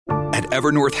At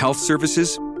Evernorth Health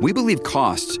Services, we believe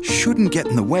costs shouldn't get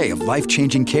in the way of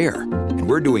life-changing care, and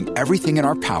we're doing everything in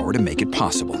our power to make it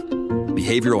possible.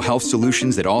 Behavioral health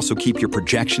solutions that also keep your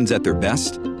projections at their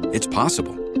best? It's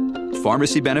possible.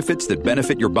 Pharmacy benefits that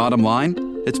benefit your bottom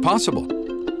line? It's possible.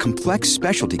 Complex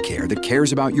specialty care that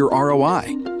cares about your ROI?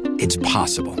 It's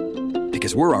possible.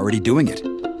 Because we're already doing it.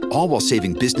 All while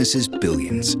saving businesses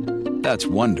billions. That's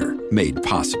Wonder made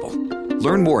possible.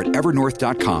 Learn more at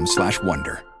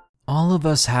evernorth.com/wonder. All of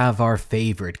us have our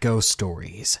favorite ghost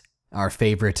stories, our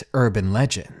favorite urban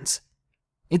legends.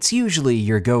 It's usually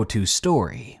your go-to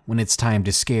story when it's time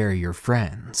to scare your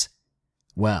friends.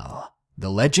 Well,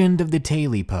 the Legend of the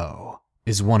Tailypo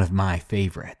is one of my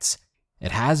favorites.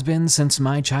 It has been since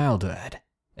my childhood,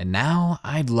 and now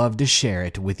I'd love to share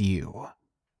it with you.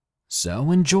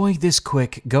 So enjoy this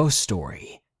quick ghost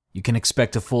story. You can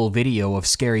expect a full video of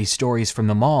scary stories from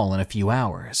the mall in a few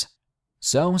hours.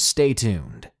 So stay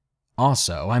tuned.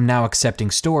 Also, I'm now accepting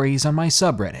stories on my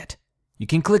subreddit. You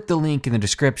can click the link in the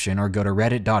description or go to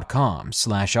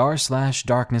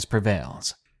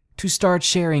reddit.com/r/darknessprevails to start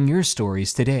sharing your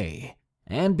stories today.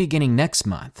 And beginning next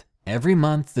month, every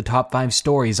month the top 5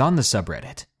 stories on the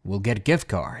subreddit will get gift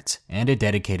cards and a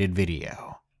dedicated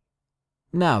video.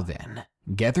 Now then,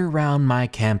 gather round my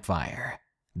campfire.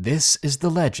 This is the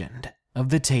Legend of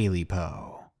the Tailypo.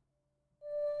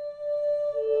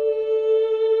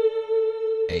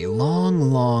 A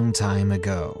long, long time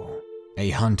ago, a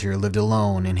hunter lived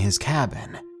alone in his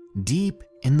cabin, deep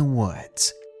in the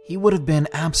woods. He would have been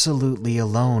absolutely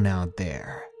alone out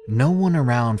there, no one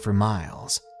around for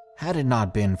miles, had it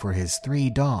not been for his 3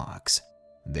 dogs.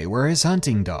 They were his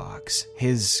hunting dogs,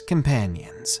 his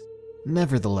companions.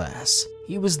 Nevertheless,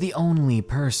 he was the only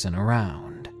person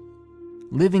around.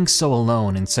 Living so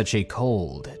alone in such a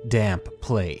cold, damp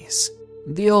place,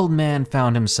 the old man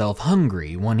found himself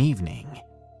hungry one evening.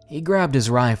 He grabbed his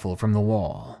rifle from the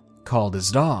wall, called his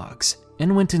dogs,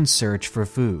 and went in search for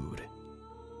food.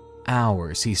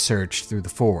 Hours he searched through the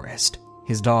forest,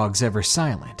 his dogs ever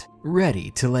silent, ready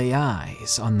to lay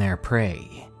eyes on their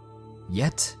prey.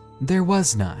 Yet there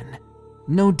was none.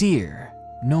 No deer,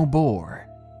 no boar,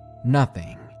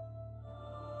 nothing.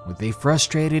 With a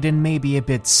frustrated and maybe a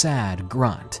bit sad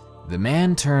grunt, the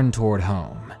man turned toward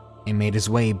home and made his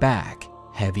way back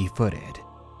heavy-footed.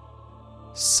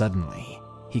 Suddenly,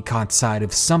 he caught sight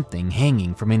of something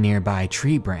hanging from a nearby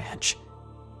tree branch.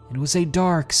 It was a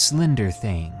dark, slender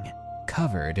thing,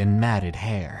 covered in matted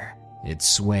hair. It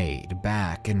swayed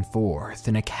back and forth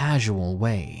in a casual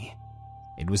way.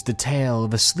 It was the tail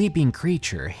of a sleeping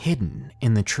creature hidden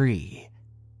in the tree.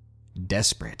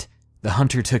 Desperate, the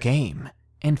hunter took aim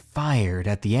and fired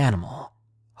at the animal,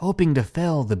 hoping to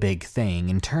fell the big thing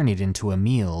and turn it into a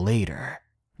meal later.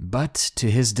 But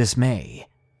to his dismay,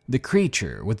 the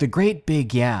creature with the great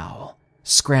big yowl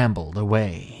scrambled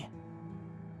away.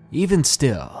 Even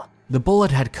still, the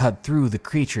bullet had cut through the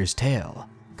creature's tail,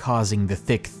 causing the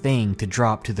thick thing to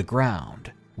drop to the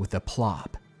ground with a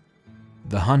plop.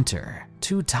 The hunter,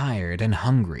 too tired and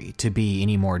hungry to be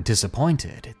any more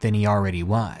disappointed than he already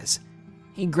was,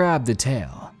 he grabbed the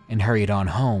tail and hurried on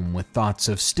home with thoughts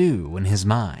of stew in his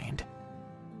mind.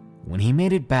 When he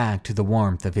made it back to the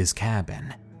warmth of his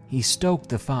cabin, he stoked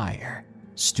the fire,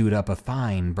 stewed up a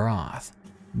fine broth,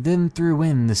 then threw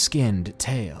in the skinned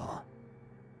tail.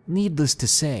 Needless to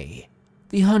say,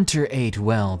 the hunter ate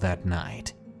well that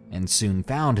night and soon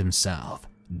found himself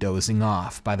dozing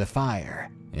off by the fire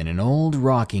in an old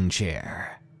rocking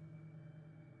chair.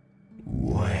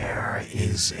 "Where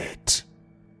is it?"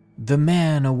 The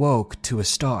man awoke to a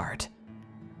start.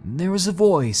 There was a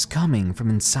voice coming from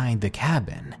inside the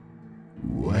cabin.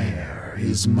 "Where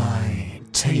is my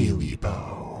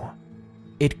Tailypo?"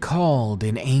 It called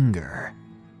in anger.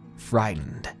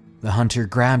 Frightened, the hunter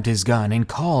grabbed his gun and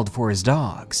called for his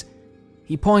dogs.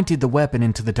 He pointed the weapon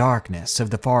into the darkness of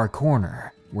the far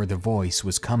corner where the voice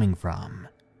was coming from.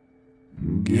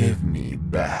 "Give me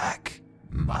back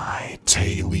my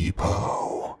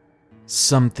Tailypo."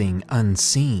 Something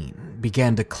unseen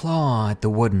began to claw at the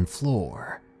wooden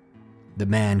floor. The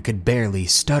man could barely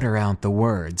stutter out the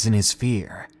words in his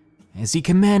fear as he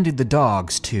commanded the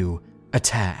dogs to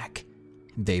attack.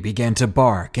 They began to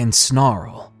bark and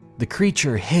snarl. The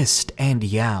creature hissed and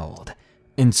yowled,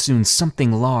 and soon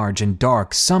something large and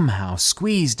dark somehow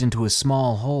squeezed into a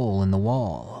small hole in the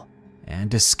wall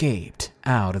and escaped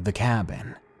out of the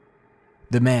cabin.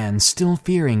 The man, still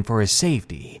fearing for his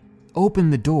safety,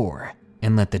 opened the door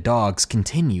and let the dogs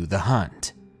continue the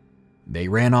hunt. They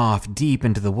ran off deep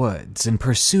into the woods in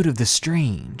pursuit of the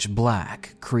strange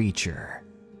black creature.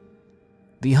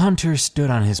 The hunter stood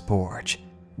on his porch,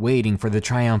 waiting for the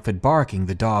triumphant barking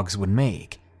the dogs would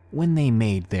make, when they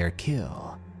made their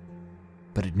kill.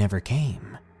 But it never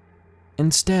came.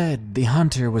 Instead, the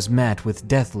hunter was met with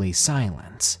deathly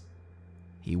silence.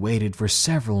 He waited for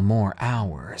several more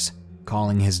hours,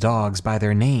 calling his dogs by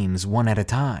their names one at a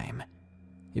time.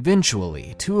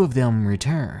 Eventually, 2 of them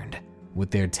returned,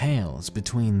 with their tails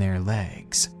between their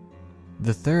legs.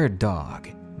 The 3rd dog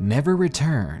never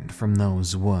returned from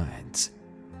those woods.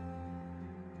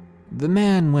 The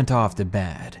man went off to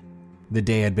bed. The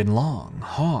day had been long,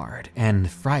 hard, and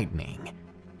frightening.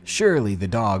 Surely the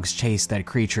dogs chased that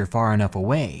creature far enough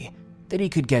away that he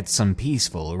could get some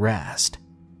peaceful rest.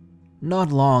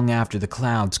 Not long after the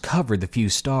clouds covered the few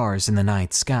stars in the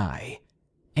night sky,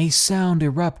 a sound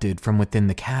erupted from within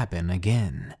the cabin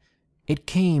again. It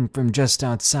came from just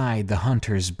outside the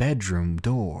hunter's bedroom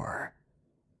door.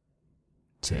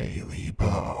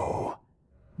 Tailypo,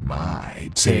 my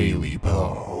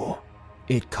Tailypo,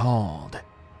 it called.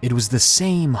 It was the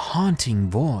same haunting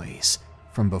voice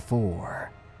from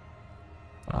before.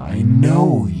 I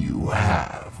know you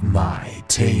have my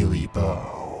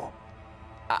Tailypo.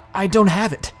 I don't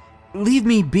have it. Leave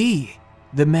me be,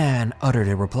 the man uttered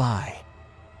a reply.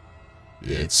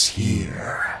 It's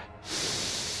here.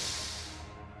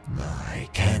 I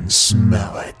can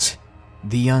smell it,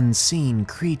 the unseen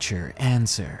creature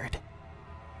answered.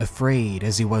 Afraid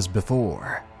as he was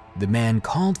before, the man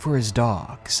called for his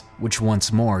dogs, which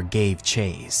once more gave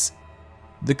chase.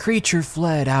 The creature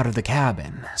fled out of the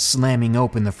cabin, slamming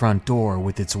open the front door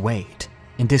with its weight,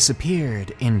 and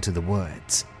disappeared into the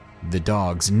woods, the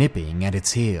dogs nipping at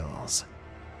its heels.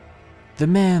 The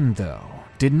man, though,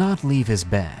 did not leave his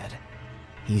bed.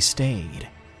 He stayed,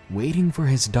 waiting for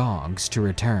his dogs to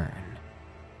return.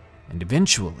 And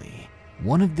eventually,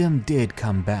 one of them did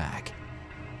come back.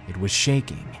 It was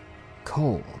shaking,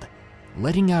 cold,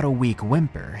 letting out a weak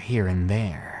whimper here and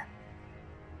there.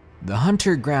 The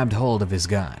hunter grabbed hold of his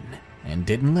gun and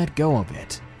didn't let go of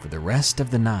it for the rest of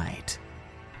the night.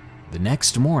 The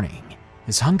next morning,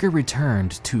 his hunger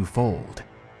returned twofold,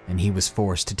 and he was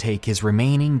forced to take his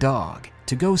remaining dog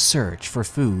to go search for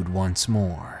food once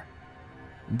more.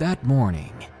 That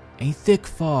morning, a thick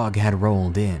fog had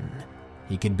rolled in.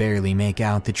 He could barely make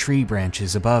out the tree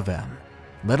branches above him,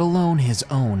 let alone his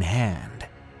own hand.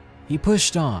 He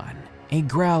pushed on, a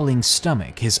growling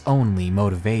stomach his only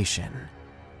motivation.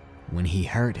 When he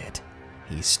heard it,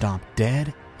 he stopped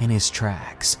dead in his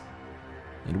tracks.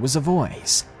 It was a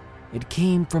voice. It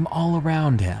came from all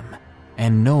around him,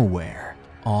 and nowhere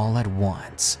all at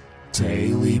once.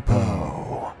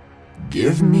 Tailypo,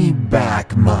 give me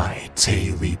back my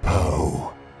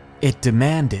Tailypo, it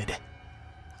demanded.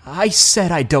 I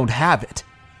said I don't have it,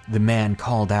 the man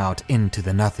called out into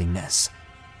the nothingness.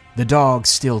 The dog,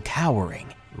 still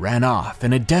cowering, ran off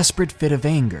in a desperate fit of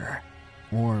anger,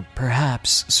 or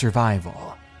perhaps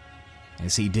survival.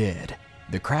 As he did,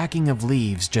 the cracking of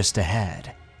leaves just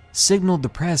ahead signaled the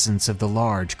presence of the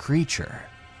large creature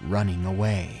running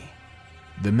away.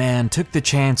 The man took the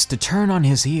chance to turn on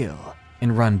his heel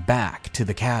and run back to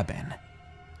the cabin.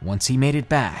 Once he made it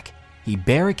back, he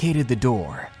barricaded the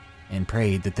door and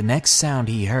prayed that the next sound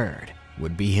he heard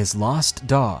would be his lost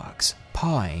dogs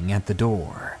pawing at the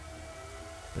door.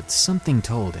 But something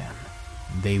told him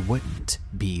they wouldn't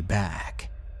be back.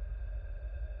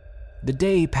 The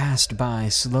day passed by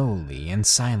slowly and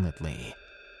silently.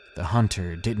 The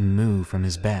hunter didn't move from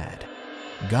his bed,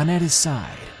 gun at his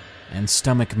side, and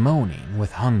stomach moaning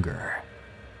with hunger.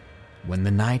 When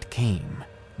the night came,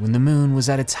 when the moon was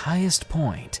at its highest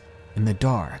point in the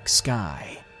dark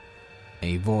sky,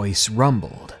 a voice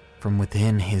rumbled from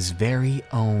within his very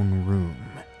own room.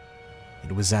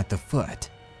 It was at the foot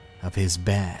of his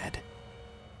bed.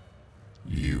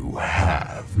 You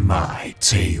have my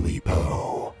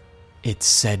Tailypo, it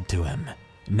said to him,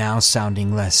 now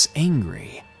sounding less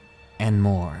angry and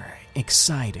more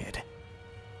excited.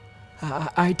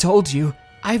 I told you,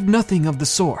 I've nothing of the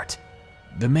sort.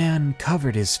 The man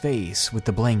covered his face with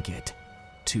the blanket,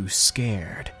 too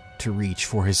scared to reach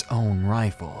for his own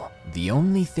rifle, the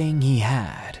only thing he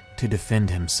had to defend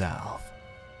himself.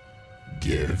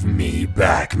 Give me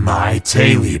back my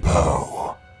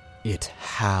Tailypo, it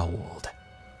howled.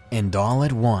 And all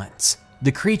at once,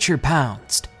 the creature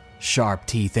pounced, sharp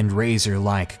teeth and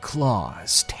razor-like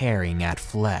claws tearing at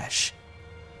flesh.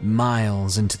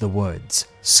 Miles into the woods,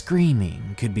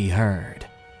 screaming could be heard,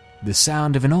 the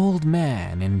sound of an old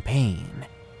man in pain,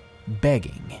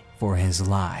 begging for his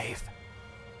life.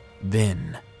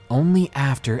 Then, only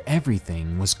after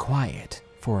everything was quiet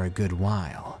for a good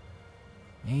while,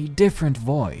 a different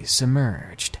voice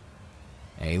emerged,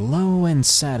 a low and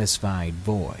satisfied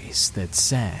voice that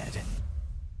said,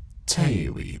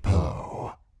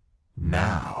 Tailypo,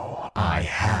 now I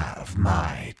have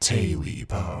my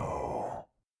Tailypo.